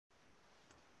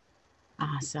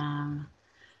Awesome.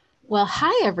 Well,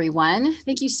 hi, everyone.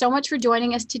 Thank you so much for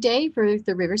joining us today for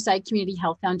the Riverside Community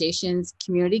Health Foundation's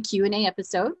Community Q&A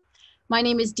episode. My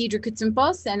name is Deidre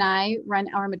Kutsimpos, and I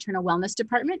run our maternal wellness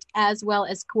department as well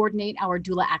as coordinate our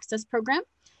doula access program.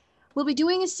 We'll be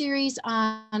doing a series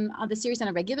on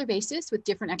a regular basis with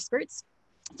different experts.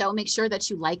 So make sure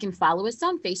that you like and follow us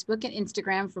on Facebook and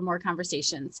Instagram for more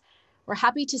conversations. We're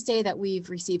happy to say that we've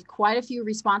received quite a few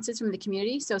responses from the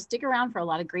community, so stick around for a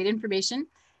lot of great information.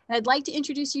 And I'd like to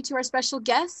introduce you to our special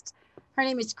guest. Her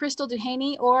name is Krystal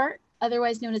Duhaney, or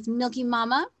otherwise known as Milky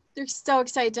Mama. They're so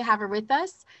excited to have her with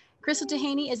us. Krystal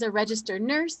Duhaney is a registered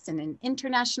nurse and an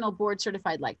international board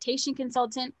certified lactation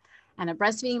consultant and a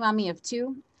breastfeeding mommy of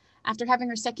 2. After having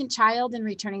her second child and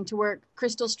returning to work,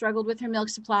 Krystal struggled with her milk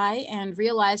supply and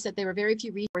realized that there were very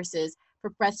few resources for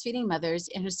breastfeeding mothers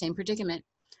in her same predicament.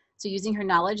 So using her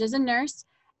knowledge as a nurse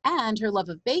and her love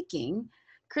of baking,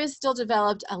 Krystal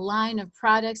developed a line of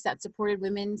products that supported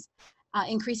women's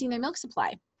increasing their milk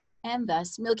supply. And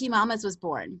thus, Milky Mamas was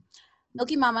born.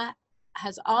 Milky Mama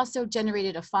has also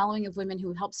generated a following of women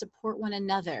who help support one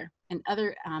another and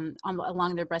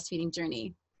along their breastfeeding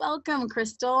journey. Welcome,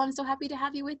 Krystal. I'm so happy to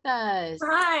have you with us.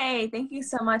 Hi, thank you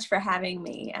so much for having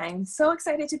me. I'm so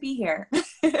excited to be here.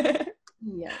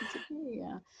 Yeah.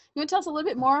 You want to tell us a little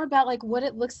bit more about like what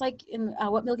it looks like in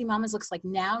what Milky Mamas looks like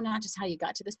now, not just how you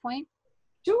got to this point?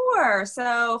 Sure.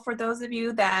 So for those of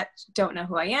you that don't know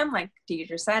who I am, like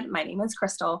Deidre said, my name is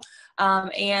Krystal.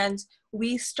 And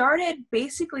we started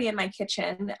basically in my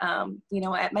kitchen,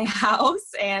 at my house.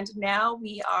 And now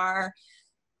we are,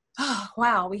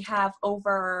 we have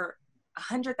over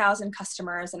 100,000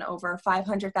 customers and over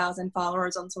 500,000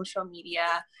 followers on social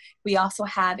media. We also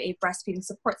have a breastfeeding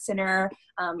support center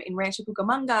in Rancho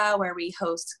Cucamonga where we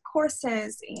host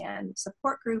courses and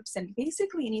support groups and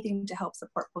basically anything to help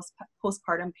support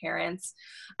postpartum parents.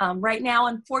 Right now,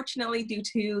 unfortunately, due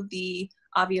to the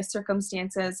obvious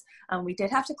circumstances, we did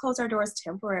have to close our doors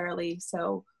temporarily.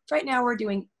 So right now we're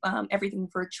doing everything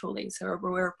virtually. So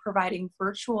we're providing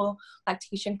virtual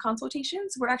lactation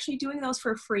consultations. We're actually doing those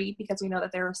for free because we know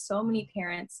that there are so many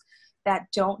parents that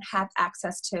don't have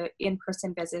access to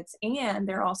in-person visits. And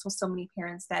there are also so many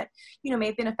parents that, may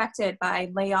have been affected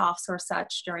by layoffs or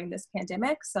such during this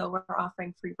pandemic. So we're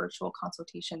offering free virtual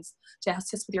consultations to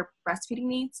assist with your breastfeeding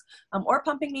needs or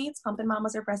pumping needs. Pumping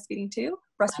mamas are breastfeeding too,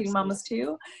 breastfeeding mamas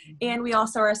too. And we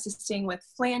also are assisting with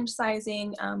flange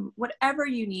sizing, whatever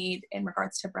you need in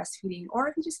regards to breastfeeding, or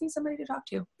if you just need somebody to talk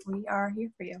to, we are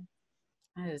here for you.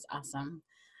 That is awesome.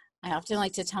 I often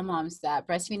like to tell moms that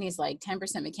breastfeeding is like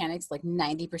 10% mechanics, like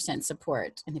 90%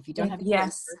 support. And if you don't have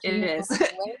yes, it is.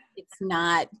 It's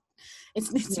not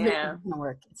gonna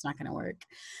work. It's not going to work.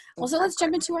 Well, so let's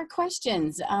jump into our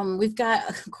questions. We've got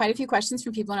quite a few questions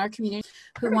from people in our community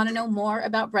who want to know more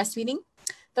about breastfeeding.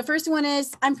 The first one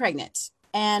is, I'm pregnant,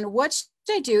 and what should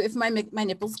I do if my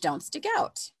nipples don't stick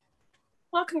out?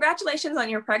 Well, congratulations on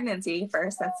your pregnancy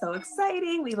first. That's so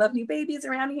exciting. We love new babies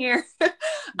around here.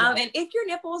 And if your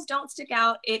nipples don't stick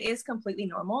out, it is completely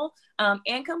normal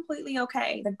and completely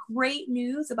okay. The great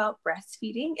news about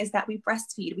breastfeeding is that we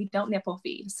breastfeed, we don't nipple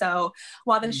feed. So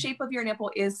while the shape of your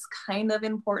nipple is kind of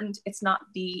important, it's not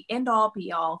the end all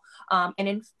be all. And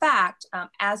in fact,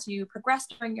 as you progress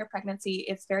during your pregnancy,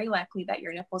 it's very likely that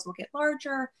your nipples will get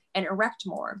larger and erect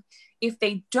more. If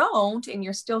they don't, and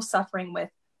you're still suffering with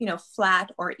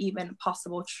flat or even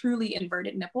possible truly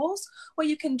inverted nipples, what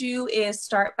you can do is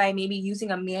start by maybe using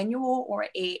a manual or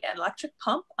an electric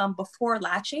pump before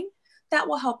latching. That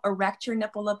will help erect your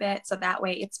nipple a bit, so that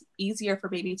way it's easier for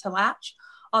baby to latch.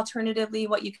 Alternatively,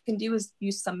 what you can do is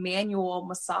use some manual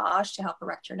massage to help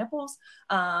erect your nipples.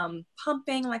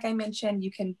 Pumping, like I mentioned,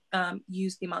 you can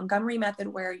use the Montgomery method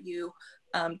where you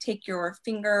take your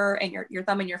finger and your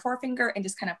thumb and your forefinger and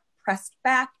just kind of press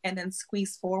back and then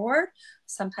squeeze forward.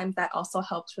 Sometimes that also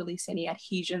helps release any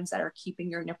adhesions that are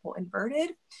keeping your nipple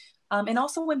inverted. And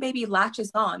also when baby latches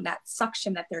on, that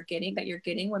suction that you're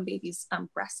getting when baby's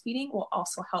breastfeeding will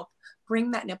also help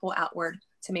bring that nipple outward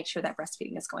to make sure that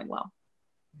breastfeeding is going well.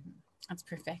 That's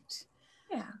perfect.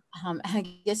 Yeah. And I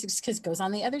guess it's because it goes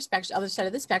on the other side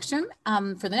of the spectrum.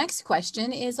 For the next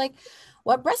question is like,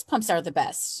 what breast pumps are the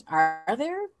best? Are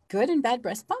there good and bad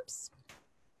breast pumps?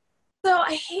 So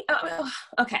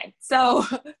okay. So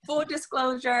full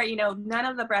disclosure, none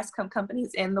of the breast pump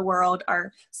companies in the world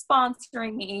are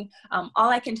sponsoring me.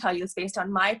 All I can tell you is based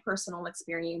on my personal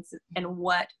experience and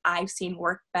what I've seen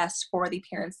work best for the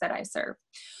parents that I serve.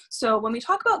 So when we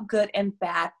talk about good and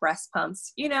bad breast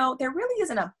pumps, there really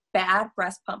isn't a bad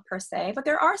breast pump per se, but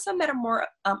there are some that are more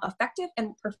effective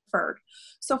and preferred.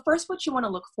 So first, what you want to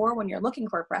look for when you're looking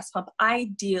for a breast pump,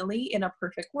 ideally in a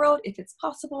perfect world, if it's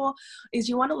possible, is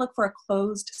you want to look for a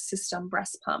closed system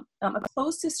breast pump. A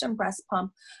closed system breast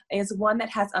pump is one that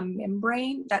has a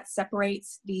membrane that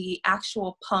separates the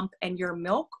actual pump and your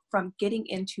milk from getting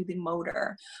into the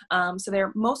motor.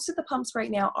 So most of the pumps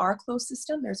right now are closed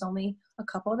system. There's only a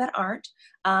couple that aren't.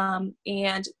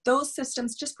 And those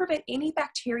systems just prevent any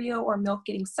bacteria or milk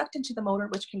getting sucked into the motor,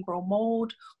 which can grow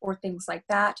mold or things like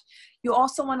that. You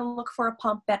also want to look for a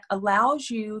pump that allows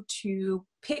you to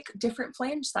pick different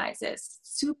flange sizes.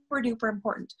 Super duper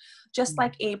important. Just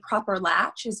like a proper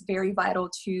latch is very vital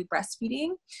to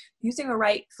breastfeeding, using a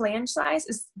right flange size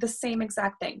is the same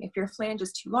exact thing. If your flange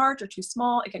is too large or too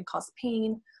small, it can cause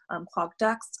pain, clogged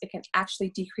ducts. It can actually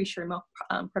decrease your milk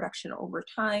production over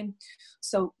time.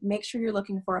 So make sure you're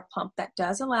looking for a pump that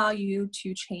does allow you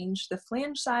to change the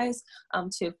flange size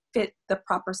to fit the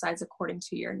proper size according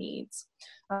to your needs.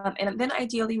 And then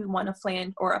ideally we want a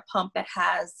flange or a pump that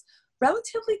has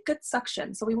relatively good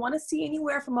suction. So we want to see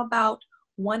anywhere from about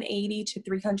 180 to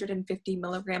 350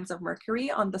 milligrams of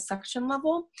mercury on the suction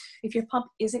level. If your pump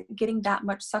isn't getting that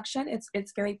much suction,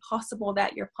 it's very possible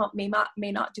that your pump may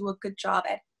not do a good job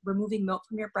at removing milk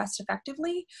from your breast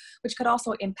effectively, which could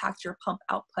also impact your pump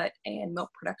output and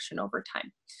milk production over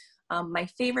time. My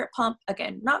favorite pump,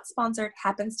 again, not sponsored,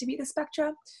 happens to be the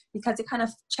Spectra because it kind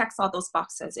of checks all those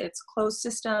boxes. It's closed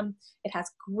system. It has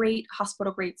great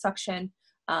hospital grade suction.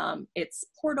 It's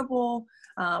portable.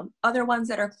 Other ones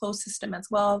that are closed system as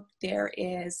well, there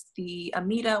is the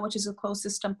Amida, which is a closed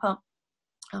system pump.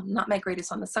 Not my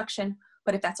greatest on the suction,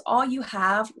 but if that's all you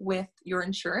have with your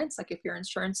insurance, like if your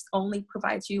insurance only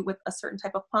provides you with a certain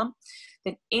type of pump,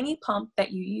 then any pump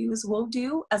that you use will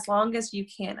do as long as you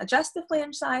can adjust the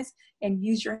flange size and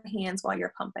use your hands while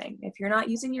you're pumping. If you're not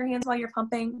using your hands while you're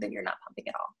pumping, then you're not pumping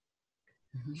at all.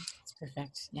 That's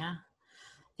perfect. Yeah.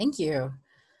 Thank you.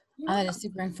 That is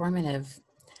super informative.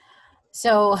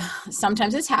 So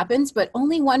sometimes this happens, but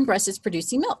only one breast is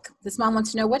producing milk. This mom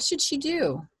wants to know, what should she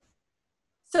do?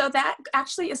 So that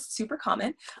actually is super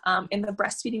common. In the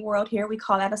breastfeeding world here, we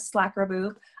call that a slacker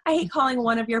boob. I hate calling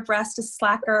one of your breasts a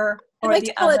slacker or I like the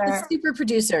to call other. it the super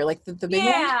producer, like the big one.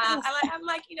 Yeah, I'm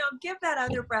like, give that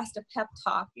other breast a pep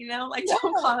talk, like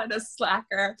don't call it a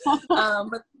slacker.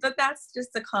 But that's just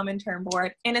a common term for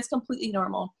it, and it's completely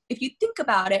normal. If you think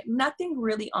about it, nothing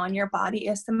really on your body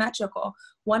is symmetrical.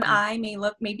 One eye may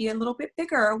look maybe a little bit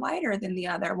bigger or wider than the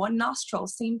other. One nostril,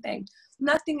 same thing.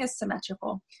 Nothing is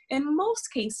symmetrical. In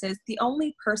most cases, the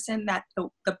only person that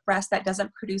the breast that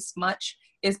doesn't produce much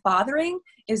is bothering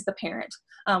is the parent.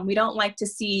 We don't like to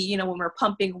see, when we're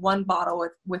pumping one bottle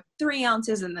with 3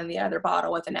 ounces and then the other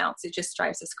bottle with 1 ounce. It just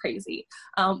drives us crazy.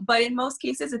 But in most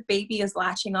cases, if baby is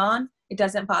latching on, it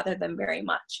doesn't bother them very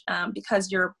much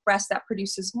because your breast that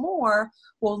produces more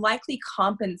will likely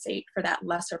compensate for that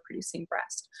lesser producing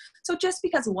breast. So just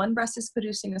because one breast is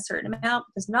producing a certain amount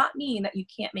does not mean that you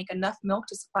can't make enough milk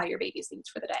to supply your baby's needs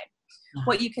for the day.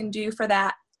 What you can do for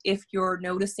that, if you're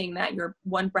noticing that your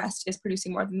one breast is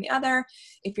producing more than the other,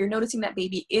 if you're noticing that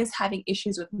baby is having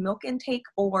issues with milk intake,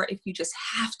 or if you just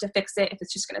have to fix it, if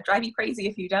it's just going to drive you crazy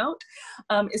if you don't,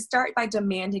 is start by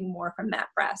demanding more from that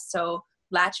breast. So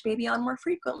latch baby on more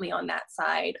frequently on that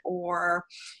side, or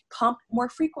pump more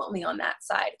frequently on that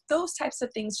side. Those types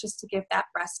of things just to give that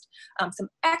breast some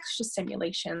extra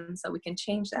stimulation so we can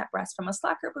change that breast from a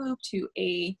slacker boob to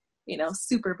a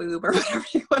super boob or whatever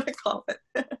you want to call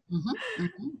it.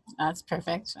 That's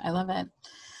perfect. I love it.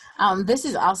 This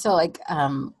is also like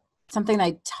something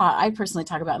I personally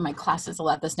talk about in my classes a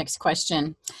lot, this next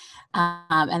question.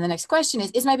 And the next question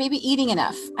is my baby eating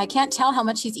enough? I can't tell how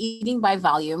much he's eating by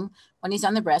volume when he's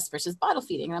on the breast versus bottle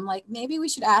feeding. And I'm like, maybe we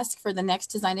should ask for the next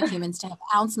design of humans to have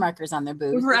ounce markers on their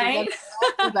boobs. Right.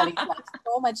 Everybody's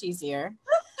so much easier.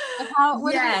 But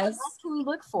what can we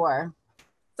look for?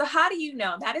 So how do you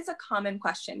know? That is a common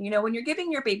question. When you're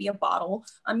giving your baby a bottle,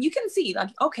 you can see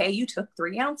like, okay, you took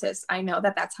 3 ounces. I know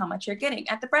that that's how much you're getting.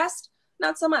 At the breast,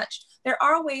 not so much. There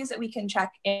are ways that we can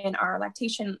check in our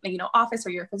lactation, office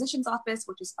or your physician's office,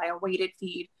 which is by a weighted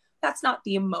feed. That's not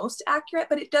the most accurate,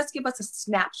 but it does give us a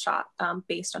snapshot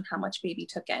based on how much baby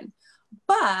took in.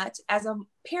 But as a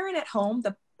parent at home,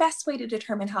 the best way to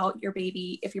determine if your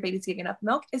baby's getting enough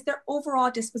milk is their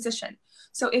overall disposition.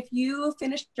 So if you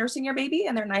finish nursing your baby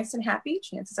and they're nice and happy,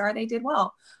 chances are they did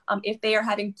well. If they are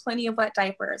having plenty of wet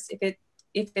diapers, if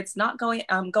it's not going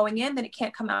in, then it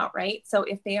can't come out, right? So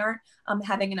if they aren't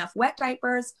having enough wet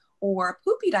diapers or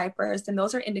poopy diapers, then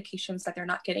those are indications that they're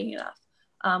not getting enough.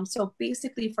 So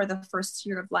basically for the first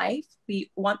year of life,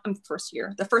 we want them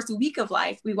the first week of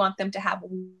life, we want them to have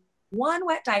one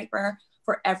wet diaper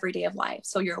for every day of life.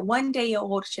 So your 1 day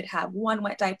old should have one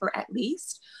wet diaper at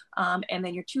least. And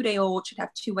then your 2 day old should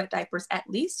have 2 wet diapers at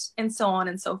least, and so on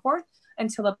and so forth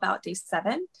until about day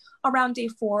 7. Around day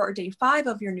 4 or day 5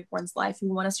 of your newborn's life,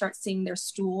 you want to start seeing their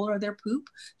stool or their poop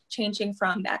changing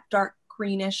from that dark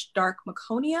greenish, dark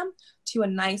meconium to a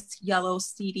nice yellow,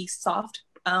 seedy, soft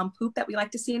poop that we like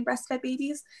to see in breastfed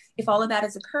babies. If all of that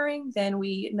is occurring, then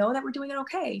we know that we're doing it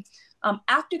okay.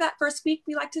 After that first week,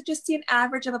 we like to just see an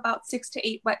average of about 6 to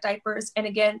 8 wet diapers. And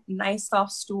again, nice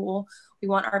soft stool. We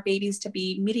want our babies to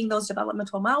be meeting those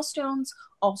developmental milestones,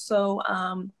 also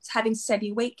having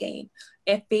steady weight gain.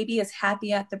 If baby is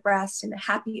happy at the breast and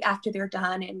happy after they're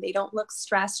done and they don't look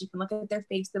stressed, you can look at their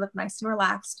face, they look nice and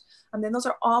relaxed. And then those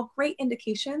are all great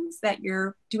indications that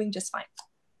you're doing just fine.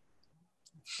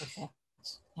 Perfect.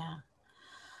 Yeah.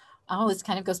 Oh, this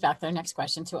kind of goes back to our next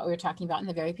question to what we were talking about in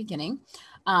the very beginning.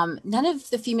 None of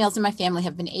the females in my family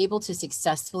have been able to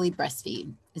successfully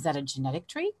breastfeed. Is that a genetic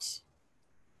trait?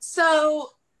 So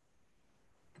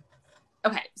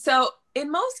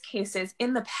in most cases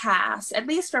in the past, at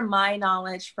least from my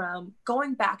knowledge, from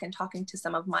going back and talking to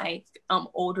some of my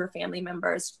older family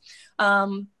members,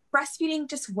 breastfeeding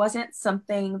just wasn't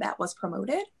something that was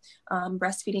promoted.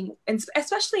 Breastfeeding, and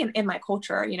especially in my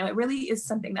culture, you know, it really is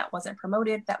something that wasn't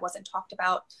promoted, that wasn't talked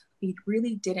about. We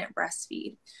really didn't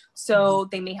breastfeed. So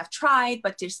they may have tried,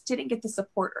 but just didn't get the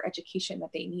support or education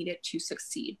that they needed to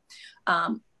succeed.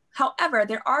 However,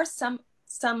 there are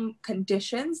some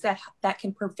conditions that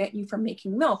can prevent you from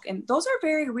making milk. And those are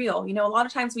very real. You know, a lot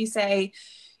of times we say,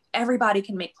 everybody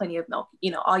can make plenty of milk.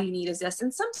 You know, all you need is this.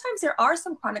 And sometimes there are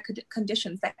some chronic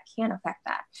conditions that can affect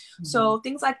that. Mm-hmm. So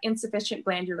things like insufficient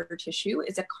glandular tissue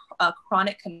is a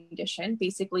chronic condition,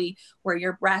 basically where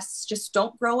your breasts just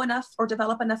don't grow enough or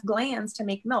develop enough glands to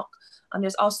make milk.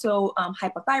 There's also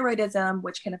hypothyroidism,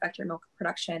 which can affect your milk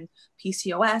production,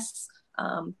 PCOS,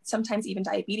 sometimes even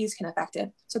diabetes can affect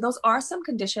it. So those are some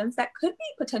conditions that could be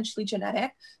potentially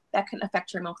genetic that can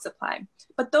affect your milk supply.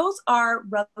 But those are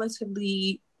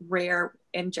relatively rare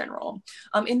in general.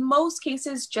 In most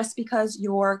cases, just because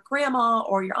your grandma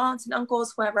or your aunts and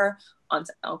uncles, whoever, aunts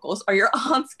and uncles, or your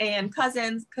aunts and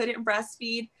cousins couldn't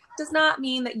breastfeed, does not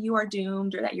mean that you are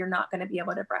doomed or that you're not going to be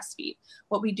able to breastfeed.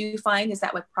 What we do find is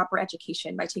that with proper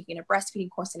education, by taking a breastfeeding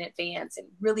course in advance and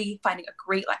really finding a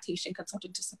great lactation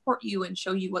consultant to support you and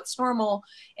show you what's normal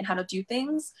and how to do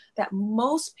things, that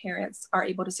most parents are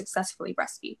able to successfully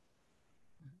breastfeed.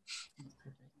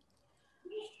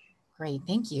 Great,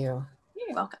 thank you.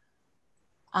 You're welcome.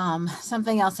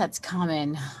 Something else that's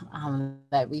common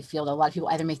that we feel that a lot of people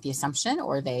either make the assumption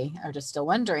or they are just still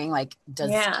wondering, like, does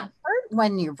it hurt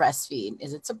when you breastfeed?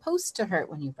 Is it supposed to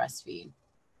hurt when you breastfeed?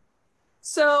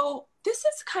 So this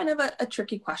is kind of a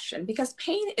tricky question because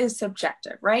pain is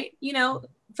subjective, right? You know,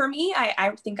 for me,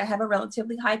 I think I have a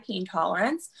relatively high pain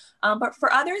tolerance, but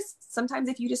for others, sometimes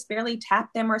if you just barely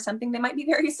tap them or something, they might be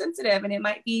very sensitive and it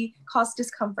might cause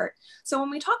discomfort. So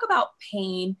when we talk about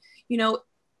pain, you know,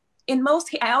 in most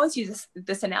cases, I always use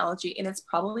this analogy, and it's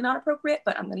probably not appropriate,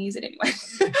 but I'm going to use it anyway.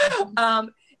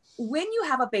 When you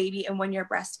have a baby and when you're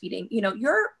breastfeeding, you know,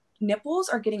 your nipples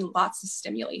are getting lots of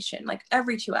stimulation, like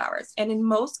every 2 hours. And in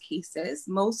most cases,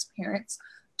 most parents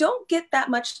don't get that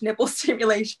much nipple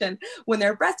stimulation when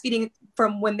they're breastfeeding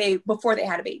from before they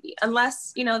had a baby,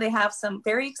 unless, you know, they have some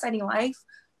very exciting life.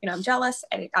 You know, I'm jealous.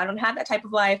 I don't have that type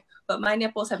of life, but my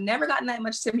nipples have never gotten that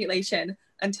much stimulation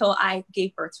until I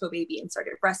gave birth to a baby and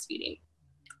started breastfeeding.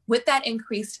 With that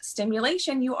increased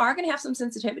stimulation, you are going to have some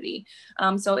sensitivity.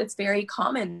 So it's very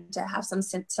common to have some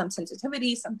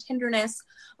sensitivity, some tenderness.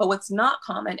 But what's not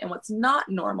common and what's not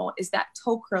normal is that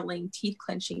toe curling, teeth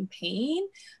clenching pain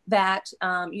that,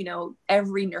 you know,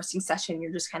 every nursing session,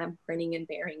 you're just kind of grinning and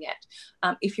bearing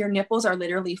it. If your nipples are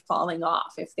literally falling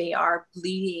off, if they are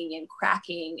bleeding and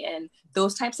cracking and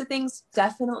those types of things,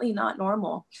 definitely not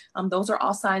normal. Those are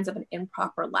all signs of an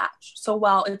improper latch. So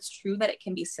while it's true that it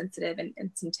can be sensitive and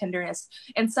some tenderness,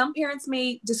 and some parents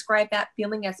may describe that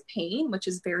feeling as pain, which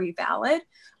is very valid,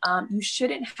 you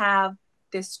shouldn't have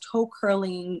this toe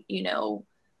curling, you know,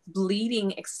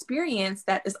 bleeding experience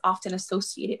that is often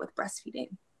associated with breastfeeding.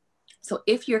 So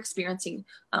if you're experiencing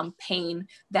pain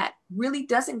that really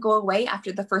doesn't go away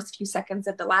after the first few seconds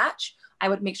of the latch, I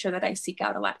would make sure that I seek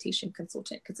out a lactation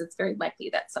consultant because it's very likely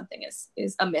that something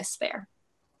is amiss there.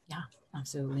 Yeah,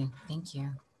 absolutely. Thank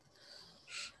you.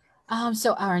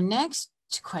 So our next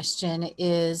question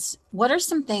is, what are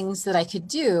some things that I could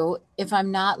do if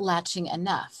I'm not latching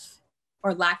enough?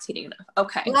 Or lactating enough.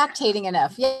 Okay. Lactating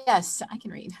enough. Yes, I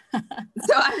can read.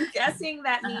 So I'm guessing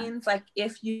that means like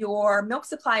if your milk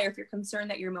supply, or if you're concerned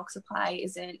that your milk supply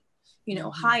isn't, you know,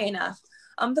 high enough,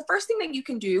 the first thing that you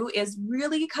can do is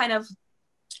really kind of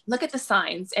look at the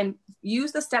signs and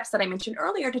use the steps that I mentioned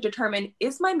earlier to determine,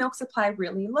 is my milk supply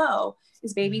really low?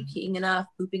 Is baby peeing enough,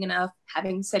 pooping enough,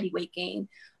 having steady weight gain?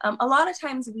 A lot of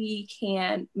times we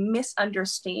can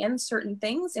misunderstand certain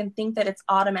things and think that it's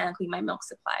automatically my milk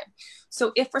supply.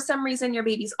 So if for some reason your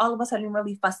baby's all of a sudden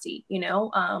really fussy, you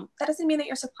know, that doesn't mean that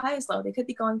your supply is low. They could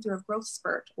be going through a growth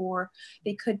spurt, or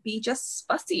they could be just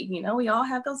fussy. You know, we all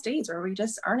have those days where we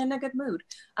just aren't in a good mood.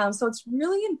 So it's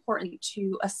really important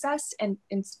to assess and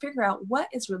figure out what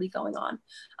is really going on.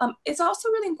 It's also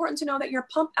really important to know that your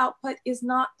pump output is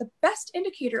not the best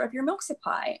indicator of your milk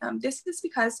supply. This is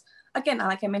because, again,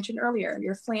 like I mentioned earlier,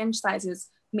 your flange sizes,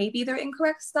 maybe they're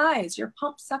incorrect size. Your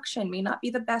pump suction may not be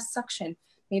the best suction.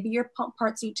 Maybe your pump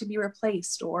parts need to be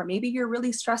replaced, or maybe you're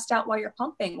really stressed out while you're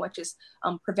pumping, which is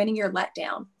preventing your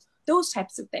letdown, those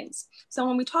types of things. So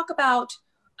when we talk about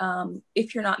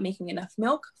if you're not making enough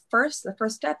milk, the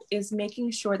first step is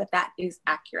making sure that that is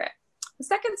accurate. The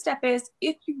second step is,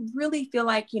 if you really feel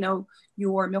like, you know,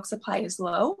 your milk supply is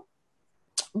low,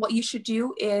 what you should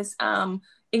do is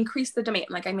increase the demand,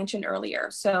 like I mentioned earlier.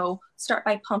 So start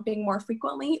by pumping more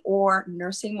frequently or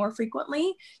nursing more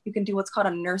frequently. You can do what's called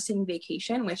a nursing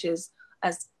vacation, which is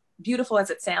as beautiful as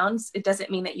it sounds. It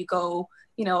doesn't mean that you go,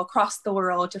 you know, across the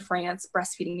world to France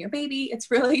breastfeeding your baby.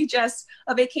 It's really just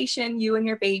a vacation, you and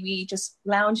your baby just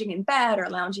lounging in bed or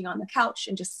lounging on the couch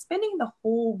and just spending the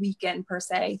whole weekend per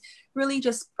se, really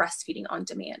just breastfeeding on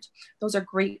demand. Those are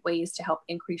great ways to help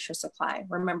increase your supply.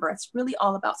 Remember, it's really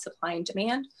all about supply and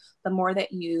demand. The more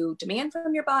that you demand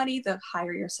from your body, the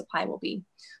higher your supply will be.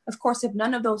 Of course, if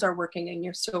none of those are working and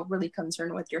you're still really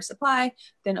concerned with your supply,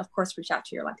 then of course, reach out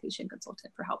to your lactation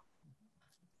consultant for help.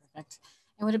 Perfect.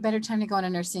 And what a better time to go on a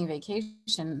nursing vacation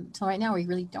until right now we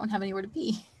really don't have anywhere to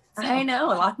be. So. I know,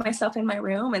 I lock myself in my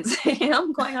room and say,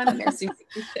 I'm going on a nursing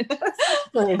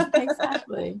vacation.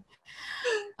 Exactly.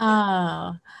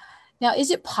 Now, is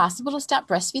it possible to stop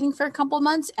breastfeeding for a couple of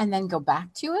months and then go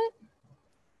back to it?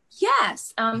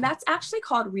 Yes, that's actually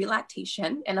called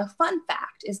relactation. And a fun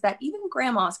fact is that even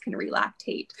grandmas can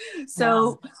relactate.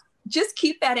 So just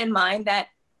keep that in mind, that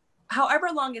however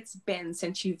long it's been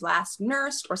since you've last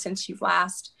nursed or since you've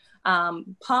last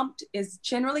pumped is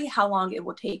generally how long it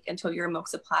will take until your milk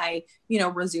supply, you know,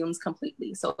 resumes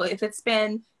completely. So if it's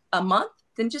been a month,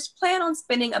 then just plan on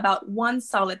spending about 1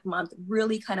 solid month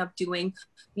really kind of doing,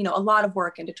 you know, a lot of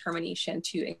work and determination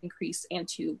to increase and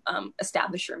to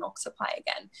establish your milk supply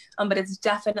again. But it's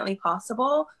definitely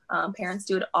possible. Parents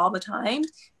do it all the time.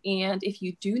 And if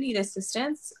you do need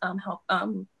assistance, help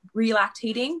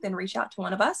relactating, then reach out to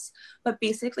one of us. But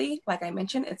basically, like I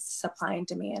mentioned, it's supply and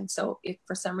demand. So if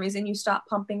for some reason you stop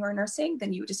pumping or nursing,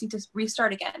 then you just need to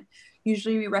restart again.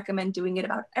 Usually we recommend doing it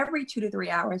about every 2 to 3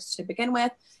 hours to begin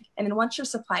with. And then once your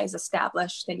supply is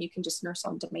established, then you can just nurse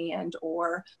on demand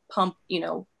or pump, you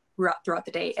know, throughout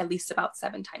the day, at least about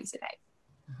 7 times a day.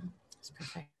 That's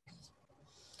perfect.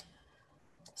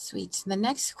 Sweet. The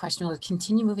next question, we'll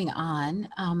continue moving on.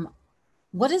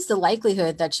 What is the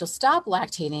likelihood that you'll stop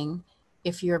lactating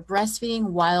if you're breastfeeding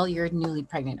while you're newly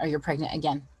pregnant or you're pregnant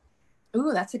again?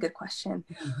 Ooh, that's a good question.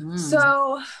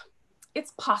 So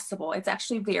it's possible. It's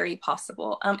actually very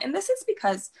possible. And this is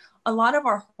because a lot of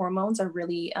our hormones are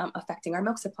really affecting our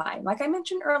milk supply. Like I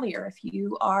mentioned earlier, if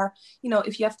you are, you know,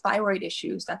 if you have thyroid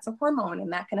issues, that's a hormone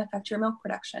and that can affect your milk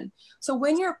production. So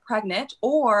when you're pregnant,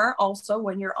 or also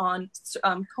when you're on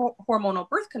hormonal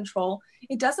birth control,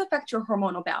 it does affect your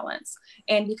hormonal balance.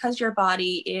 And because your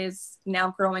body is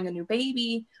now growing a new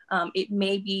baby, it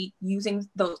may be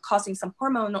causing some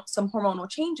hormonal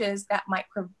changes that might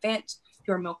prevent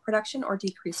your milk production or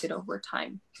decrease it over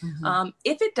time.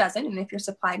 If it doesn't, and if your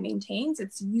supply maintains,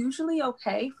 it's usually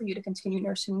okay for you to continue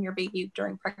nursing your baby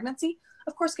during pregnancy.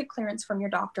 Of course, get clearance from your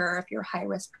doctor if you're high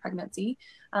risk pregnancy.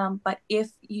 But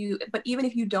even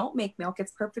if you don't make milk,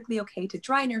 it's perfectly okay to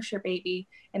dry nurse your baby.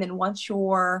 And then once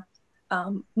your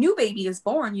new baby is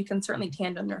born, you can certainly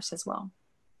tandem nurse as well.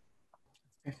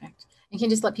 Perfect. You can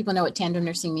just let people know what tandem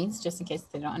nursing means, just in case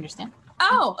they don't understand.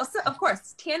 Oh, so of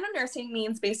course. Tandem nursing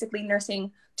means basically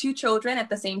nursing 2 children at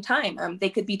the same time. They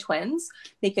could be twins.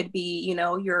 They could be, you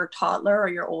know, your toddler or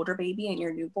your older baby and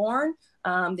your newborn.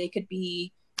 They could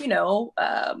be, you know,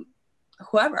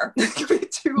 whoever.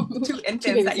 two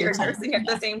infants that you're nursing at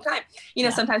the same time. You know,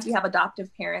 sometimes we have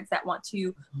adoptive parents that want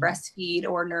to breastfeed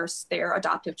or nurse their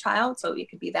adoptive child. So it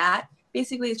could be that.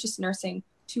 Basically, it's just nursing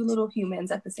 2 little humans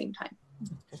at the same time.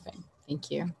 Perfect.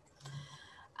 Thank you.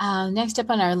 Next up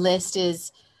on our list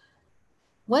is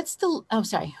what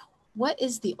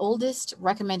is the oldest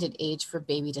recommended age for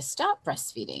baby to stop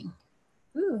breastfeeding?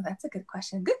 Ooh, that's a good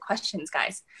question. Good questions,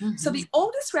 guys. So the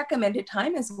oldest recommended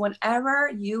time is whenever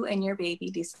you and your baby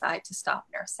decide to stop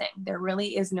nursing. There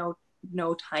really is no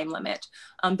time limit.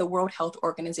 The World Health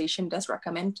Organization does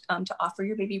recommend to offer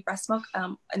your baby breast milk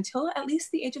until at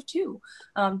least the age of 2.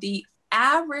 The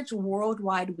average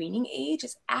worldwide weaning age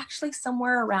is actually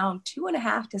somewhere around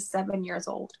 2.5 to 7 years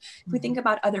old. If we think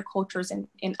about other cultures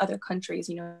in other countries,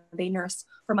 you know, they nurse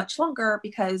for much longer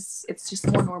because it's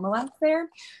just more normal out there.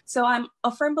 So I'm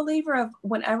a firm believer of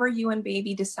whenever you and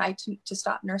baby decide to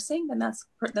stop nursing, then that's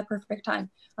the perfect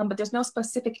time. But there's no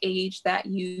specific age that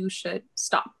you should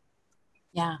stop.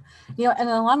 Yeah. You know, and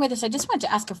along with this, I just wanted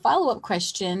to ask a follow-up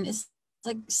question. Is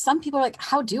like some people are like,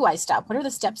 how do I stop? What are the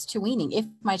steps to weaning? If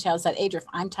my child's that age, or if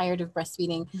I'm tired of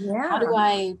breastfeeding, how do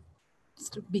I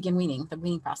begin weaning, the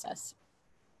weaning process?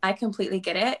 I completely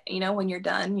get it. You know, when you're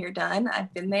done, you're done.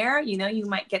 I've been there. You know, you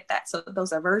might get that. So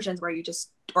those aversions where you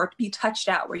just, or be touched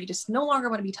out, where you just no longer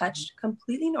want to be touched,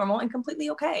 completely normal and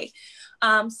completely okay.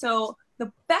 So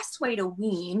the best way to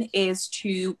wean is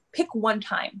to pick one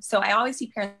time. So I always see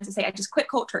parents that say, I just quit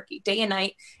cold turkey day and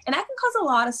night. And that can cause a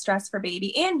lot of stress for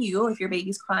baby and you if your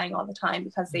baby's crying all the time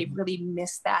because they really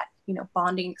miss that, you know,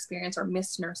 bonding experience or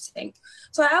miss nursing.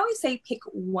 So I always say pick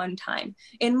one time.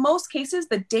 In most cases,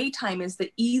 the daytime is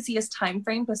the easiest time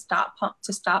frame to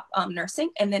stop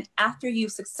nursing. And then after you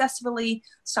successfully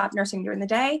stop nursing during the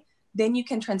day, then you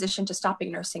can transition to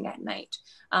stopping nursing at night.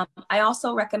 I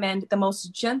also recommend the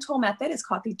most gentle method is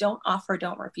called the don't offer,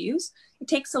 don't refuse. It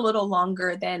takes a little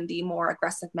longer than the more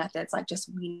aggressive methods like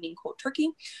just weaning cold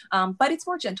turkey, but it's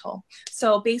more gentle.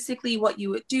 So basically what you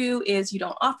would do is you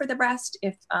don't offer the breast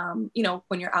if, you know,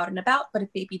 when you're out and about, but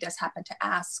if baby does happen to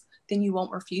ask, then you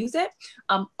won't refuse it.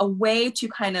 A way to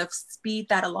kind of speed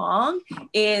that along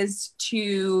is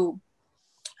to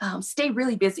stay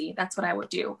really busy. That's what I would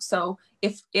do. So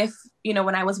if, you know,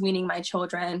 when I was weaning my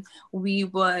children, we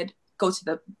would go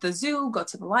to the zoo, go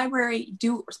to the library,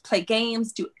 play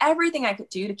games, do everything I could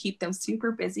do to keep them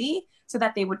super busy so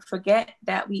that they would forget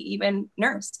that we even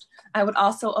nursed. I would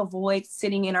also avoid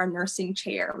sitting in our nursing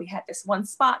chair. We had this one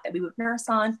spot that we would nurse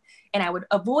on, and I would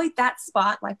avoid that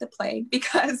spot like the plague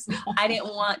because I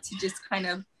didn't want to just kind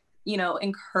of, you know,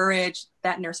 encourage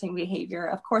that nursing behavior.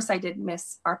 Of course, I did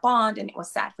miss our bond and it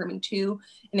was sad for me too.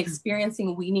 And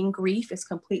experiencing weaning grief is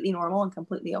completely normal and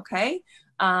completely okay.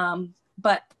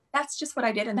 But that's just what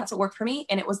I did and that's what worked for me.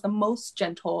 And it was the most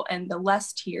gentle and the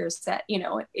less tears that, you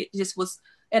know,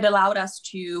 it allowed us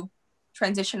to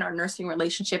transition our nursing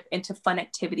relationship into fun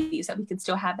activities that we can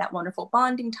still have that wonderful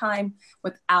bonding time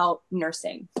without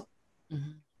nursing.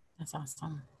 Mm-hmm. That's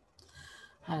awesome.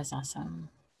 That is awesome.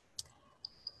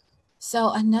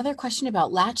 So another question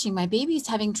about latching. My baby's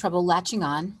having trouble latching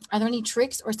on. Are there any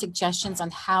tricks or suggestions on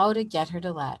how to get her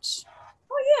to latch?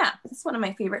 Oh yeah, this is one of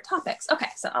my favorite topics. Okay,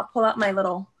 so I'll pull out my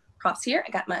little props here. I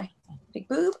got my big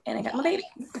boob and I got my baby.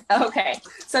 Okay,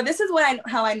 so this is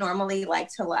how I normally like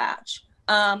to latch.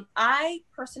 I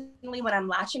personally, when I'm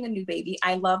latching a new baby,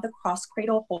 I love the cross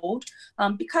cradle hold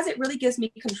because it really gives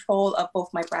me control of both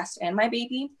my breast and my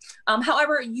baby.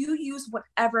 However, you use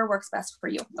whatever works best for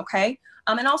you, okay?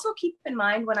 And also keep in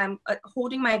mind when I'm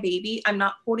holding my baby, I'm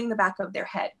not holding the back of their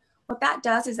head. What that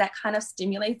does is that kind of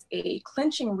stimulates a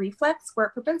clenching reflex where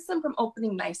it prevents them from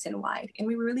opening nice and wide. And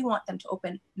we really want them to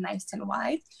open nice and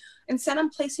wide. Instead, I'm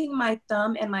placing my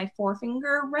thumb and my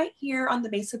forefinger right here on the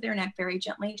base of their neck very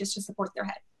gently, just to support their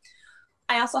head.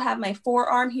 I also have my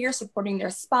forearm here supporting their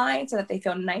spine so that they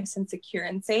feel nice and secure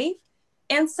and safe.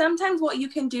 And sometimes what you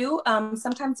can do,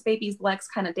 sometimes babies' legs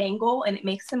kind of dangle and it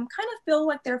makes them kind of feel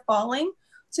like they're falling.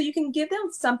 So you can give them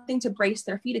something to brace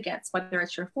their feet against, whether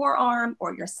it's your forearm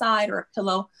or your side or a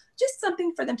pillow, just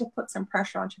something for them to put some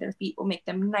pressure onto their feet will make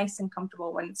them nice and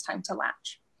comfortable when it's time to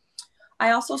latch.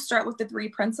 I also start with the 3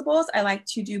 principles. I like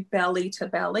to do belly to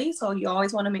belly. So you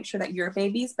always want to make sure that your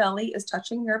baby's belly is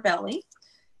touching your belly.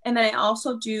 And then I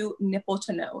also do nipple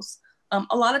to nose.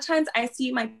 A lot of times I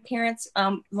see my parents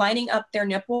lining up their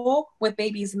nipple with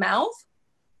baby's mouth.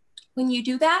 When you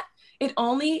do that, it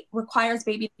only requires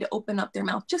baby to open up their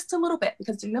mouth just a little bit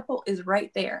because their nipple is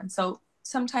right there. And so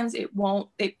sometimes it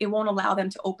won't allow them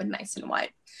to open nice and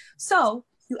wide. So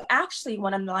you actually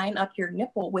want to line up your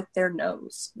nipple with their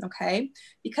nose, okay?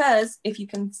 Because if you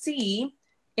can see,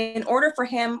 in order for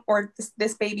him or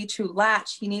this baby to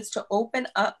latch, he needs to open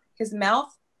up his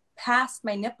mouth past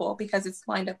my nipple because it's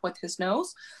lined up with his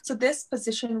nose. So this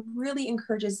position really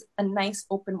encourages a nice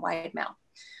open wide mouth.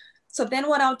 So then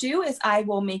what I'll do is I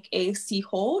will make a C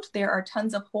hold. There are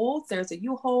tons of holds. There's a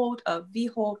U hold, a V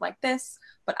hold like this,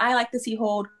 but I like the C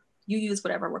hold. You use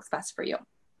whatever works best for you.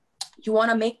 You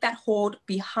want to make that hold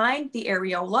behind the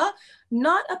areola,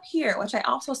 not up here, which I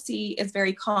also see is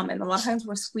very common. A lot of times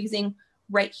we're squeezing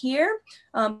right here,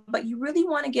 but you really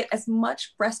want to get as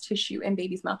much breast tissue in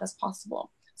baby's mouth as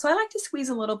possible. So I like to squeeze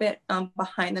a little bit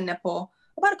behind the nipple,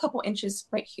 about a couple inches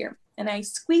right here. And I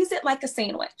squeeze it like a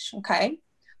sandwich, okay?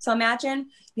 So imagine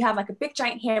you have like a big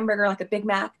giant hamburger, like a Big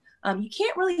Mac. You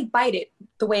can't really bite it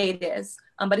the way it is,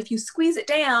 but if you squeeze it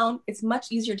down, it's much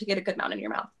easier to get a good amount in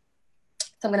your mouth.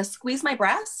 So I'm going to squeeze my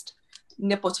breast,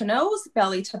 nipple to nose,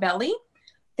 belly to belly.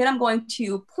 Then I'm going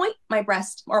to point my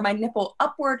breast or my nipple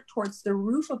upward towards the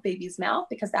roof of baby's mouth,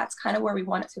 because that's kind of where we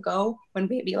want it to go when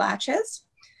baby latches.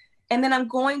 And then I'm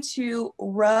going to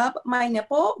rub my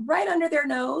nipple right under their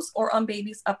nose or on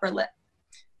baby's upper lip.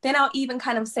 Then I'll even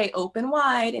kind of say open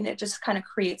wide, and it just kind of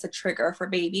creates a trigger for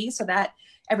baby, so that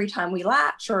every time we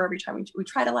latch or every time we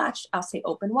try to latch, I'll say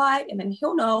open wide, and then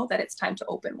he'll know that it's time to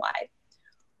open wide.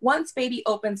 Once baby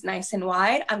opens nice and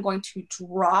wide, I'm going to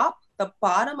drop the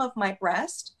bottom of my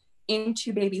breast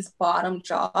into baby's bottom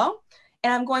jaw,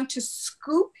 and I'm going to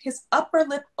scoop his upper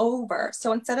lip over.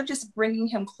 So instead of just bringing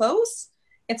him close,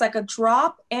 it's like a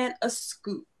drop and a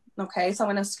scoop, okay? So I'm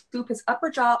gonna scoop his upper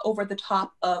jaw over the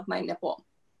top of my nipple.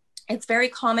 It's very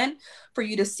common for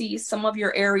you to see some of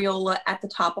your areola at the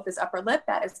top of his upper lip.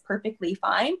 That is perfectly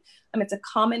fine. It's a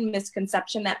common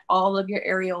misconception that all of your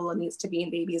areola needs to be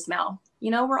in baby's mouth.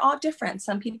 You know, we're all different.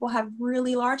 Some people have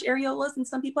really large areolas and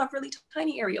some people have really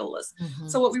tiny areolas. Mm-hmm.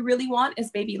 So what we really want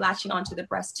is baby latching onto the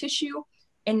breast tissue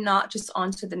and not just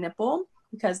onto the nipple,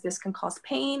 because this can cause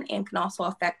pain and can also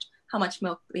affect how much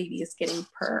milk baby is getting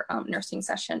per nursing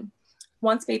session.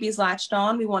 Once baby's latched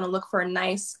on, we want to look for a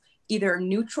nice either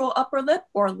neutral upper lip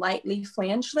or lightly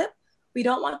flanged lip. We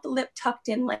don't want the lip tucked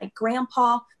in like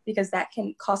grandpa, because that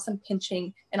can cause some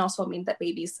pinching and also mean that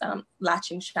baby's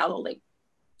latching shallowly.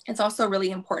 It's also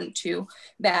really important too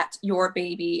that your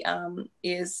baby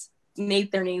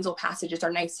their nasal passages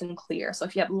are nice and clear. So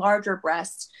if you have larger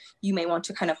breasts, you may want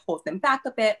to kind of hold them back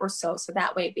a bit or so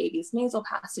that way baby's nasal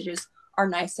passages are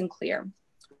nice and clear.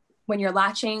 When you're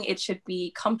latching, it should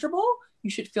be comfortable. You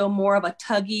should feel more of a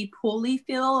tuggy, pulley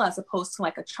feel as opposed to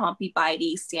like a chompy,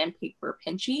 bitey, sandpaper,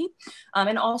 pinchy.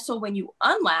 And also when you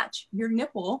unlatch, your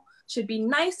nipple should be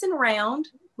nice and round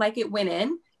like it went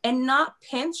in and not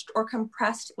pinched or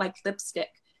compressed like lipstick.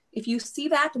 If you see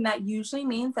that, then that usually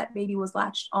means that baby was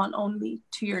latched on only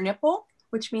to your nipple,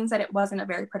 which means that it wasn't a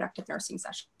very productive nursing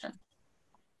session.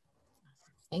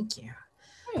 Thank you.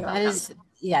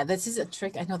 This is a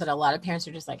trick. I know that a lot of parents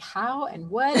are just like, how and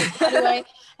what and how do I?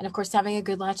 And of course, having a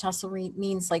good latch also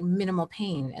means like minimal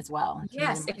pain as well.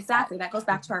 Yes, exactly. That goes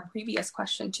back to our previous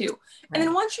question too. Right. And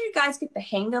then once you guys get the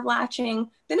hang of latching,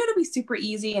 then it'll be super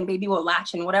easy and baby will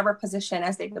latch in whatever position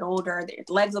as they get older. Their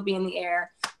legs will be in the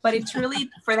air. But it's really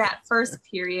for that first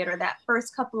period or that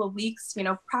first couple of weeks, you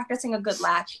know, practicing a good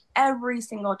latch every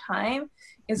single time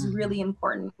is really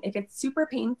important. If it's super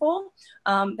painful,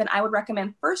 then I would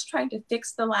recommend first trying to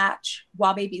fix the latch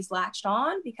while baby's latched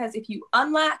on, because if you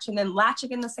unlatch and then latch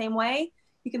again the same way,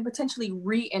 you can potentially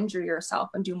re-injure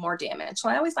yourself and do more damage. So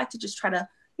I always like to just try to,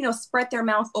 you know, spread their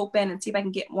mouth open and see if I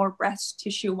can get more breast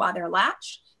tissue while they're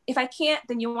latched. If I can't,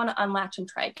 then you want to unlatch and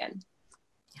try again.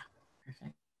 Yeah,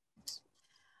 perfect.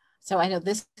 So I know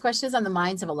this question is on the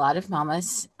minds of a lot of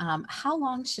mamas. How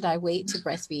long should I wait to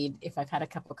breastfeed if I've had a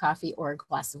cup of coffee or a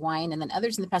glass of wine? And then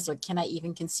others in the past, can I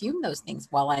even consume those things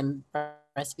while I'm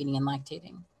breastfeeding and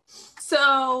lactating?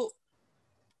 So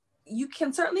you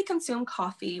can certainly consume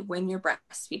coffee when you're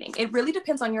breastfeeding. It really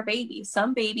depends on your baby.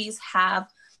 Some babies have,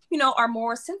 you know, are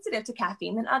more sensitive to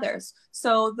caffeine than others.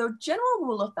 So the general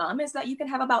rule of thumb is that you can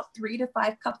have about 3 to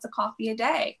 5 cups of coffee a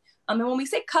day. And when we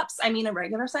say cups, I mean a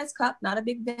regular size cup, not a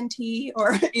big venti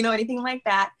or, you know, anything like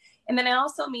that. And then I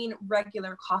also mean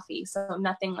regular coffee. So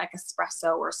nothing like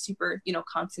espresso or super, you know,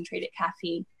 concentrated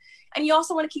caffeine. And you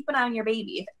also want to keep an eye on your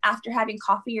baby. If after having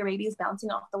coffee, your baby is bouncing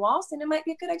off the walls, then it might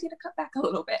be a good idea to cut back a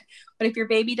little bit. But if your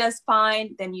baby does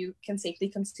fine, then you can safely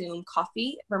consume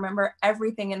coffee. Remember,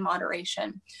 everything in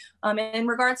moderation. In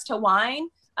regards to wine,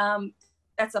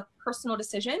 that's a personal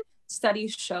decision.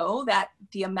 Studies show that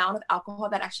the amount of alcohol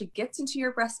that actually gets into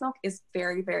your breast milk is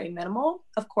very, very minimal.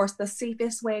 Of course, the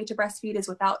safest way to breastfeed is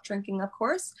without drinking, of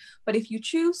course. But if you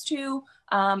choose to,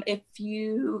 if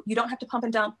you don't have to pump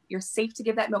and dump, you're safe to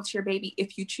give that milk to your baby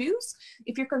if you choose.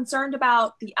 If you're concerned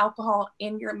about the alcohol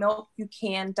in your milk, you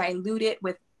can dilute it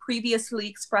with previously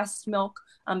expressed milk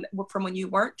from when you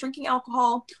weren't drinking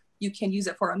alcohol. You can use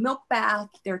it for a milk bath.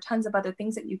 There are tons of other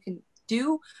things that you can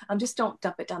do, just don't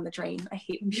dump it down the drain. I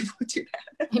hate when people do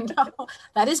that. You know,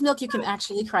 that is milk you can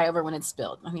actually cry over when it's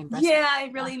spilled. I mean, yeah,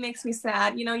 it really makes me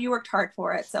sad. You know, you worked hard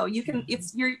for it. So you can,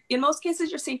 in most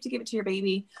cases, you're safe to give it to your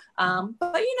baby.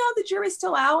 But you know, the jury's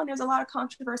still out, and there's a lot of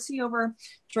controversy over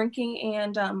drinking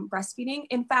and breastfeeding.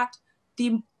 In fact,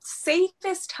 the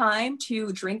safest time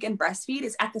to drink and breastfeed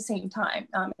is at the same time.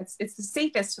 It's the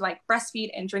safest to like breastfeed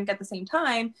and drink at the same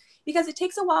time because it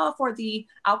takes a while for the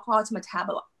alcohol to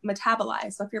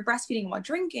metabolize. So if you're breastfeeding while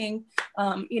drinking,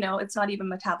 you know, it's not even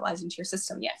metabolized into your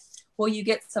system yet. Will you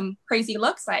get some crazy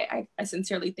looks? I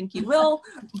sincerely think you will,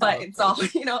 but it's all,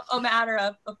 you know, a matter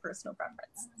of personal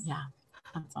preference. Yeah,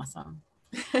 that's awesome.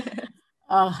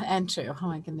 Oh, and true. Oh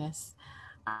my goodness.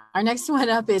 Our next one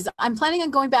up is, I'm planning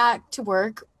on going back to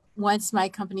work once my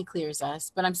company clears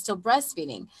us, but I'm still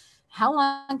breastfeeding. How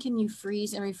long can you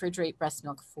freeze and refrigerate breast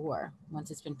milk for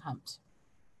once it's been pumped?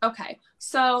 Okay,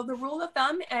 so the rule of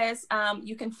thumb is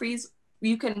you can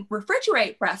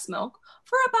refrigerate breast milk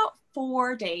for about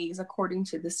 4 days, according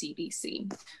to the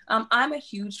CDC. I'm a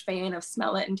huge fan of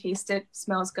smell it and taste it.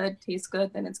 Smells good, tastes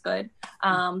good, then it's good.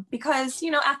 Because,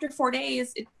 you know, after 4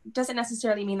 days, it doesn't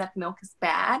necessarily mean that the milk is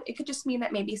bad. It could just mean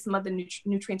that maybe some of the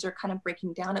nutrients are kind of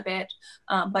breaking down a bit.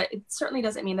 But it certainly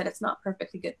doesn't mean that it's not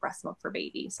perfectly good breast milk for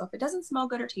baby. So if it doesn't smell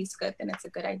good or taste good, then it's a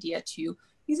good idea to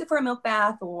use it for a milk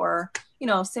bath, or, you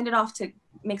know, send it off to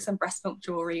make some breast milk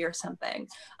jewelry or something.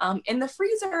 In the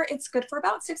freezer, it's good for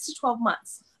about 6 to 12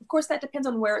 months. Of course, that depends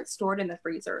on where it's stored in the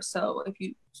freezer. So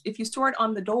if you store it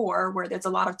on the door where there's a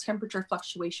lot of temperature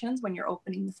fluctuations when you're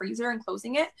opening the freezer and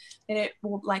closing it, then it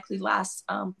will likely last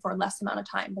for a less amount of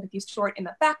time. But if you store it in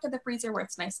the back of the freezer where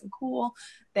it's nice and cool,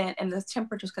 then, and the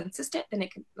temperature is consistent, then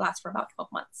it can last for about 12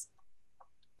 months.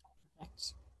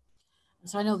 Perfect.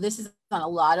 So I know this is on a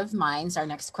lot of minds, our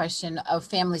next question of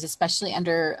families, especially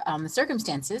under the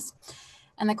circumstances.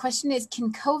 And the question is,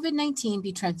 can COVID-19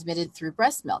 be transmitted through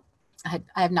breast milk? I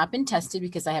have not been tested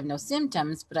because I have no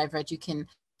symptoms, but I've read you can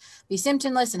be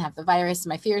symptomless and have the virus.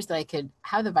 My fear is that I could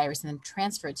have the virus and then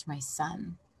transfer it to my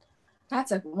son.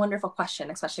 That's a wonderful question,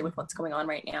 especially with what's going on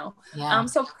right now. Yeah.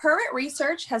 So current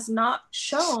research has not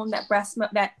shown that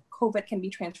that COVID can be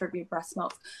transferred via breast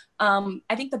milk.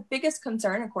 I think the biggest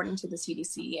concern, according to the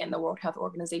CDC and the World Health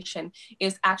Organization,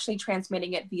 is actually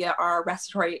transmitting it via our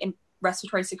respiratory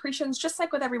secretions, just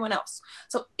like with everyone else.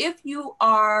 So if you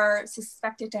are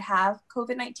suspected to have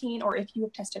COVID-19, or if you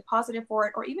have tested positive for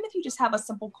it, or even if you just have a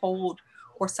simple cold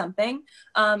or something,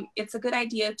 it's a good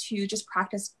idea to just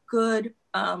practice good,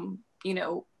 you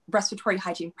know, respiratory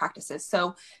hygiene practices.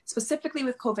 So specifically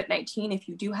with COVID-19, if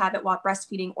you do have it while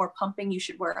breastfeeding or pumping, you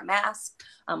should wear a mask.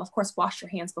 Of course, wash your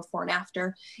hands before and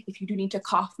after. If you do need to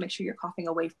cough, make sure you're coughing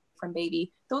away from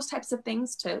baby, those types of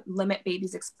things to limit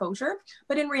baby's exposure.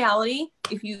 But in reality,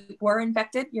 if you were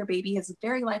infected, your baby has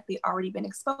very likely already been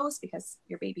exposed because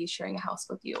your baby is sharing a house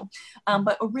with you.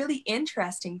 But a really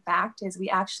interesting fact is we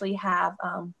actually have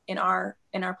in our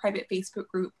private Facebook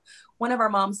group, one of our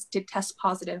moms did test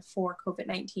positive for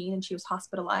COVID-19 and she was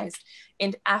hospitalized.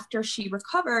 And after she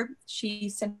recovered, she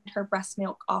sent her breast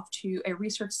milk off to a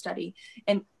research study.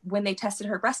 And when they tested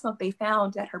her breast milk, they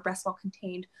found that her breast milk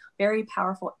contained very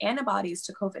powerful antibodies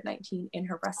to COVID-19 in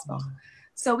her breast milk.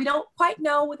 So we don't quite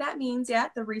know what that means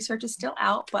yet. The research is still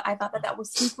out, but I thought that that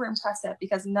was super impressive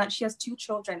because she has 2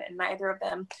 children and neither of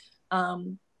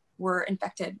them were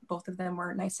infected. Both of them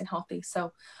were nice and healthy.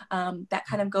 So that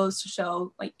kind of goes to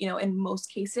show, like, you know, in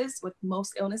most cases with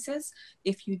most illnesses,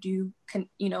 if you do,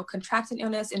 contract an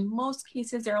illness, in most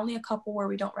cases, there are only a couple where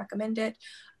we don't recommend it,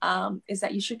 is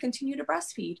that you should continue to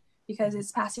breastfeed because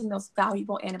it's passing those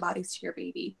valuable antibodies to your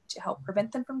baby to help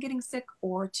prevent them from getting sick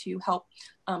or to help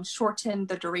shorten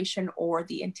the duration or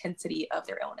the intensity of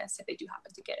their illness if they do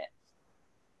happen to get it.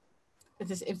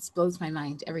 It blows my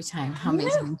mind every time how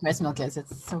amazing breast milk is.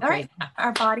 It's so great.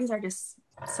 Our bodies are just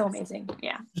so amazing.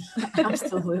 Yeah.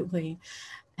 Absolutely.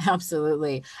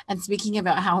 Absolutely. And speaking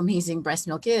about how amazing breast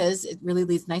milk is, it really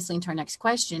leads nicely into our next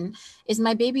question. Is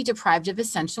my baby deprived of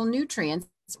essential nutrients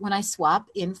when I swap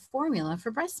in formula for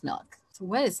breast milk? So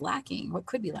what is lacking? What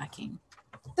could be lacking?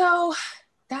 So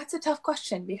that's a tough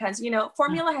question because, you know,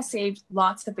 formula has saved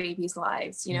lots of babies'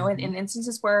 lives, you know, in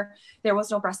instances where there was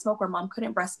no breast milk, where mom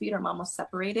couldn't breastfeed or mom was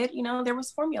separated, you know, there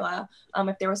was formula.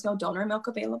 If there was no donor milk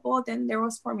available, then there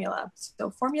was formula. So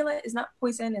formula is not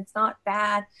poison. It's not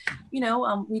bad. You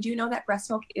know, we do know that breast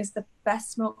milk is the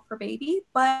best milk for baby,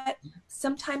 but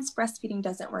sometimes breastfeeding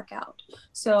doesn't work out.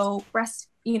 So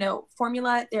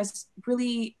formula,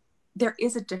 there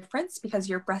is a difference because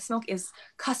your breast milk is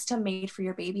custom made for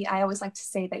your baby. I always like to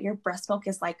say that your breast milk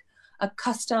is like a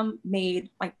custom made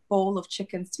like bowl of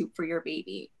chicken soup for your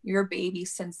baby. Your baby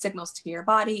sends signals to your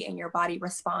body, and your body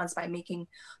responds by making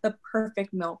the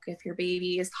perfect milk. If your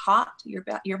baby is hot,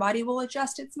 your body will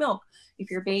adjust its milk.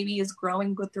 If your baby is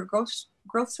growing good through growth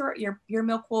spurt, your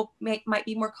milk might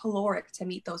be more caloric to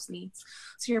meet those needs.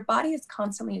 So your body is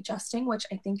constantly adjusting, which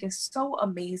I think is so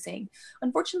amazing.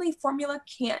 Unfortunately, formula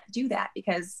can't do that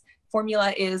because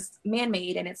formula is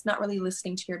man-made and it's not really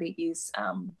listening to your baby's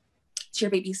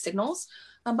signals.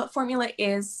 But formula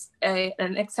is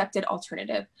an accepted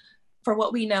alternative. For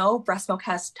what we know, breast milk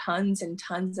has tons and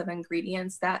tons of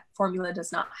ingredients that formula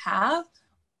does not have,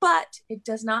 but it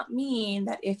does not mean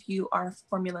that if you are a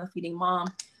formula feeding mom,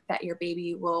 that your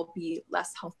baby will be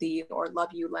less healthy or love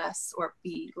you less or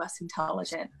be less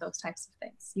intelligent, those types of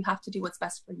things. You have to do what's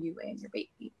best for you and your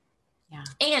baby. Yeah.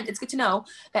 And it's good to know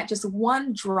that just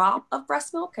one drop of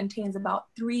breast milk contains about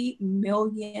 3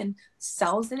 million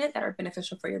cells in it that are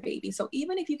beneficial for your baby. So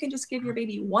even if you can just give your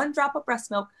baby one drop of breast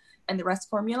milk and the rest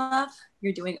formula,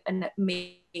 you're doing an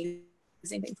amazing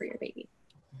thing for your baby.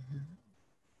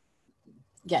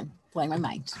 Again, blowing my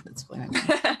mind. That's blowing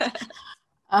my mind.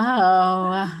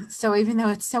 Oh, so even though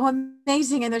it's so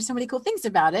amazing and there's so many cool things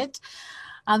about it,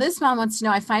 this mom wants to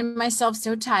know, I find myself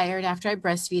so tired after I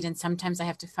breastfeed, and sometimes I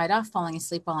have to fight off falling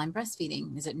asleep while I'm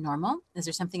breastfeeding. Is it normal? Is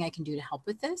there something I can do to help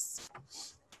with this?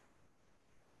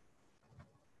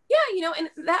 Yeah, and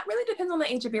that really depends on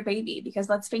the age of your baby, because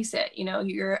let's face it,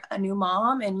 you're a new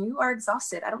mom and you are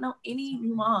exhausted. I don't know any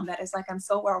new mom that is like, I'm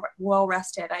so well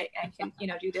rested. I can,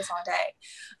 do this all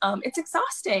day. It's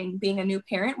exhausting being a new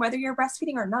parent, whether you're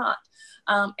breastfeeding or not.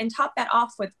 And top that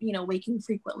off with, waking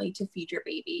frequently to feed your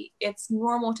baby. It's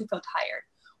normal to feel tired.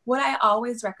 What I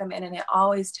always recommend, and I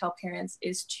always tell parents,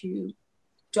 is to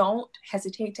don't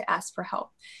hesitate to ask for help.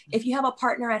 If you have a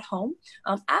partner at home,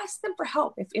 ask them for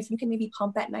help. If you can maybe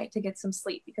pump at night to get some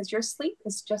sleep, because your sleep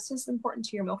is just as important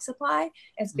to your milk supply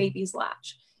as baby's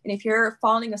latch. And if you're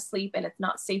falling asleep and it's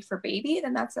not safe for baby,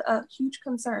 then that's a huge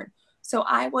concern. So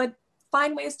I would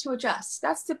find ways to adjust.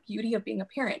 That's the beauty of being a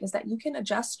parent, is that you can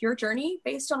adjust your journey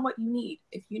based on what you need.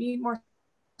 If you need more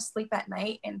sleep at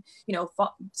night and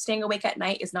staying awake at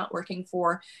night is not working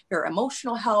for your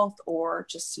emotional health or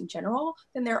just in general,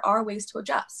 then there are ways to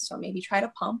adjust. So maybe try to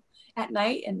pump at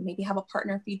night and maybe have a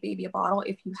partner feed baby a bottle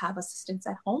if you have assistance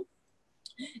at home.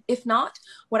 If not,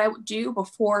 what I would do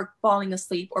before falling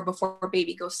asleep or before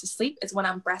baby goes to sleep is, when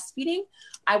I'm breastfeeding,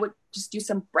 I would just do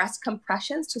some breast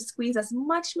compressions to squeeze as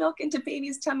much milk into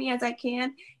baby's tummy as I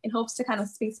can, in hopes to kind of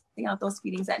spacing out those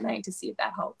feedings at night to see if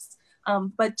that helps.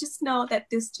 But just know that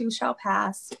this too shall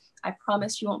pass. I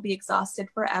promise you won't be exhausted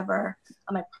forever.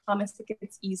 I promise it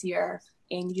gets easier,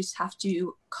 and you just have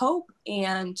to cope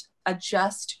and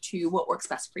adjust to what works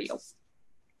best for you.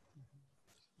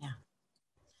 Yeah.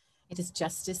 It is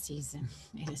just a season.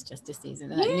 It is just a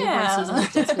season. And that newborn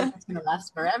season is just going to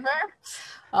last forever.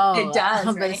 Oh, it does.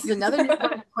 But right? this is another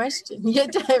newborn question.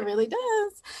 It really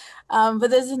does. But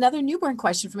there's another newborn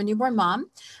question from a newborn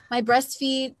mom. My breasts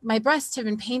have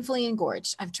been painfully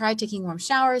engorged. I've tried taking warm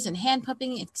showers and hand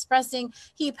pumping, expressing,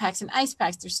 heat packs and ice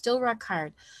packs. They're still rock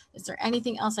hard. Is there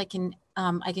anything else I can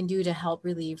do to help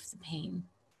relieve the pain?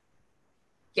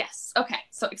 Yes. Okay.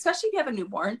 So especially if you have a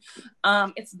newborn,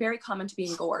 it's very common to be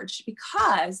engorged,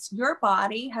 because your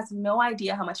body has no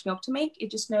idea how much milk to make. It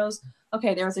just knows,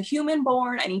 okay, there was a human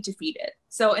born, I need to feed it.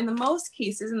 So in the most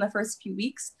cases, in the first few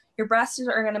weeks, your breasts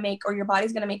are going to make, or your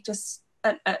body's going to make just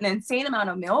an insane amount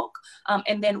of milk.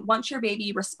 And then once your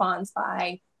baby responds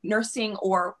by nursing,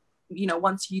 or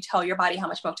once you tell your body how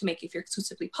much milk to make, if you're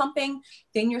exclusively pumping,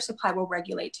 then your supply will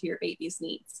regulate to your baby's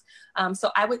needs. So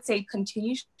I would say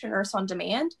continue to nurse on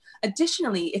demand.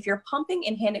 Additionally, if you're pumping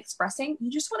and hand expressing, you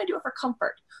just want to do it for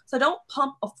comfort. So don't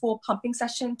pump a full pumping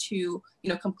session to,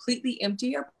 completely empty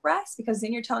your breast, because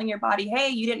then you're telling your body, hey,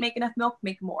 you didn't make enough milk,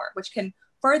 make more, which can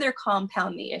further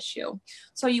compound the issue.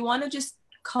 So you want to just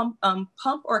pump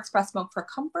or express milk for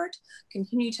comfort.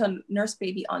 Continue to nurse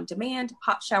baby on demand.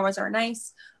 Hot showers are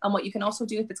nice. What you can also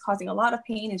do if it's causing a lot of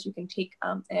pain is you can take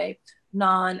an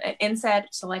NSAID,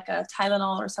 so like a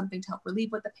Tylenol or something, to help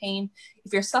relieve with the pain.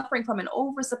 If you're suffering from an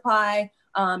oversupply,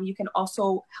 you can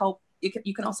also help.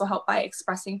 You can also help by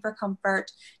expressing for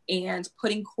comfort and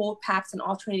putting cold packs and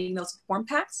alternating those with warm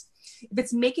packs. If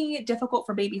it's making it difficult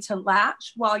for baby to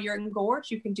latch while you're engorged,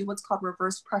 you can do what's called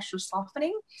reverse pressure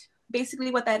softening.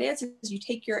 Basically what that is you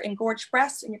take your engorged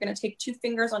breast and you're going to take 2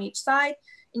 fingers on each side,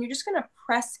 and you're just going to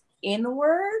press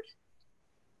inward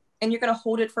and you're going to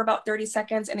hold it for about 30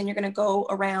 seconds. And then you're going to go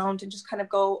around and just kind of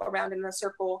go around in a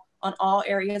circle on all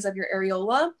areas of your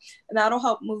areola. And that'll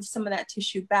help move some of that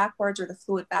tissue backwards or the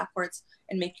fluid backwards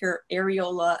and make your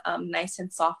areola nice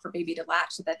and soft for baby to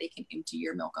latch so that they can empty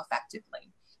your milk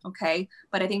effectively. Okay.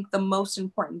 But I think the most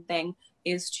important thing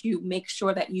is to make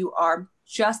sure that you are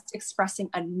just expressing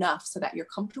enough so that you're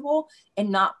comfortable and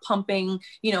not pumping,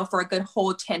 you know, for a good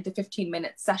whole 10 to 15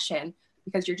 minute session,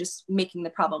 because you're just making the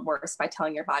problem worse by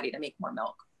telling your body to make more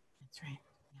milk. That's right.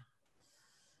 Yeah.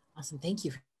 Awesome. Thank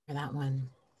you for that one.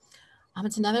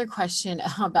 It's another question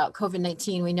about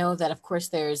COVID-19. We know that, of course,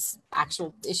 there's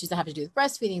actual issues that have to do with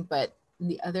breastfeeding, but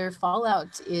the other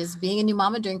fallout is being a new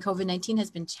mama during COVID-19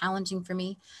 has been challenging for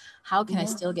me. How can I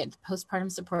still get the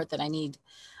postpartum support that I need,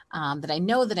 that I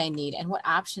know that I need, and what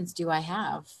options do I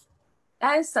have?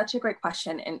 That is such a great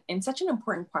question, and such an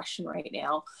important question right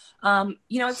now.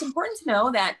 You know, it's important to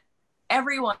know that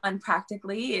everyone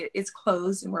practically is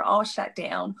closed and we're all shut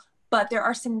down, but there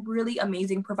are some really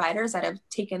amazing providers that have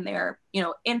taken their, you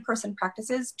know, in-person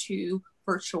practices to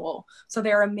virtual. So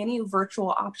there are many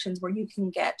virtual options where you can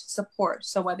get support.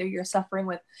 So whether you're suffering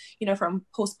with, you know, from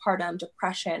postpartum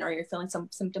depression, or you're feeling some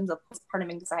symptoms of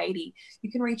postpartum anxiety,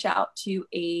 you can reach out to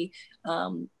a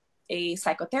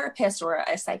psychotherapist or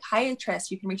a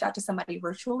psychiatrist. You can reach out to somebody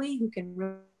virtually who can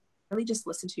really just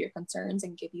listen to your concerns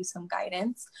and give you some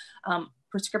guidance.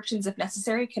 Prescriptions, if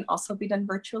necessary, can also be done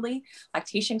virtually.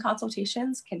 Lactation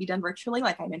consultations can be done virtually.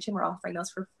 Like I mentioned, we're offering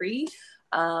those for free.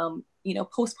 You know,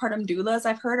 postpartum doulas,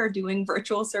 I've heard, are doing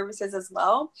virtual services as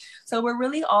well. So we're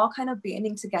really all kind of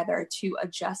banding together to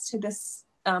adjust to this,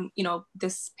 you know,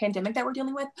 this pandemic that we're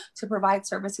dealing with, to provide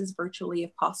services virtually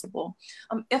if possible.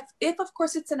 If of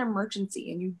course it's an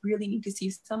emergency and you really need to see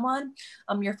someone,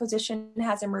 your physician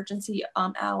has emergency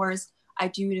hours. I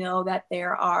do know that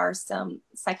there are some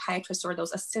psychiatrists or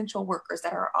those essential workers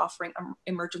that are offering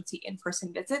emergency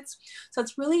in-person visits. So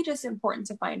it's really just important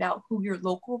to find out who your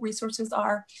local resources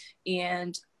are,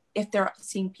 and if they're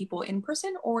seeing people in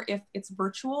person or if it's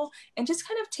virtual, and just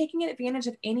kind of taking advantage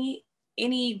of any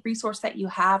resource that you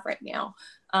have right now.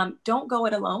 Don't go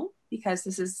it alone, because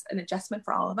this is an adjustment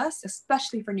for all of us,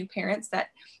 especially for new parents that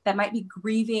might be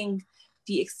grieving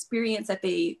the experience that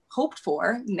they hoped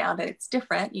for now that it's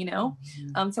different, you know?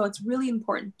 So it's really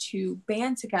important to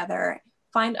band together,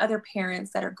 find other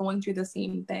parents that are going through the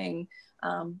same thing,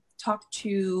 talk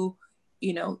to,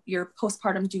 you know, your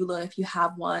postpartum doula if you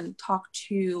have one, talk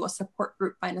to a support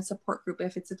group, find a support group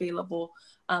if it's available.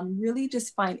 Really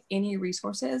just find any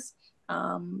resources.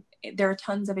 There are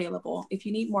tons available. If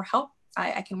you need more help,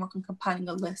 I can work on compiling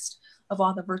a list of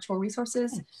all the virtual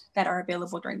resources that are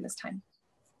available during this time.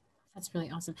 That's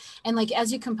really awesome. And like,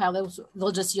 as you compile those,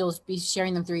 you'll be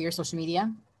sharing them through your social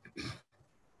media?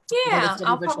 Yeah,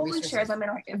 I'll probably share them in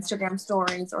our Instagram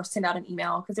stories or send out an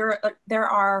email, because there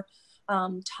are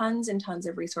tons and tons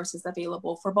of resources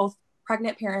available for both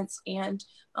pregnant parents and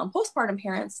postpartum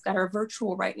parents that are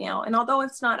virtual right now. And although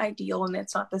it's not ideal and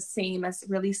it's not the same as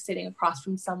really sitting across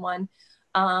from someone,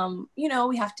 you know,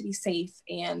 we have to be safe,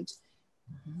 and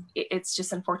it's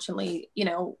just unfortunately, you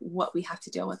know, what we have to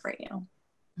deal with right now.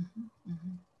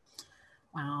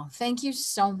 Wow. Thank you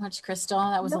so much,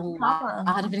 Krystal. That was a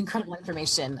lot of incredible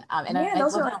information. And yeah,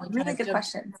 those are really good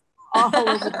questions. All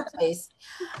over the place.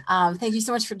 Thank you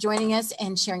so much for joining us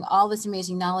and sharing all this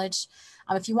amazing knowledge.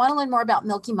 If you want to learn more about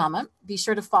Milky Mama, be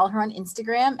sure to follow her on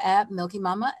Instagram at Milky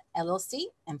Mama LLC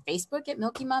and Facebook at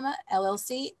Milky Mama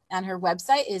LLC. And her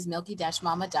website is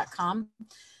milky-mama.com.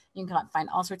 You can find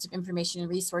all sorts of information and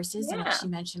resources. And like she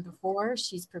mentioned before,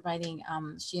 she's providing,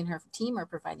 she and her team are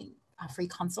providing free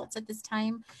consults at this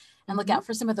time. And look out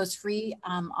for some of those free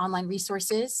online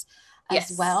resources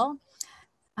as well.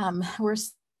 We're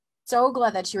so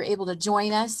glad that you're able to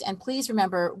join us. And please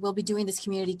remember, we'll be doing this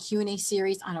community Q&A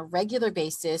series on a regular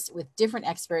basis with different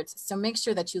experts. So make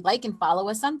sure that you like and follow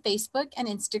us on Facebook and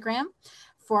Instagram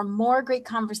for more great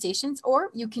conversations, or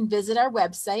you can visit our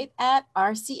website at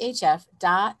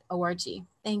rchf.org.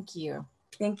 Thank you.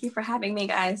 Thank you for having me,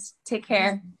 guys. Take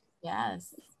care.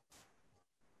 Yes.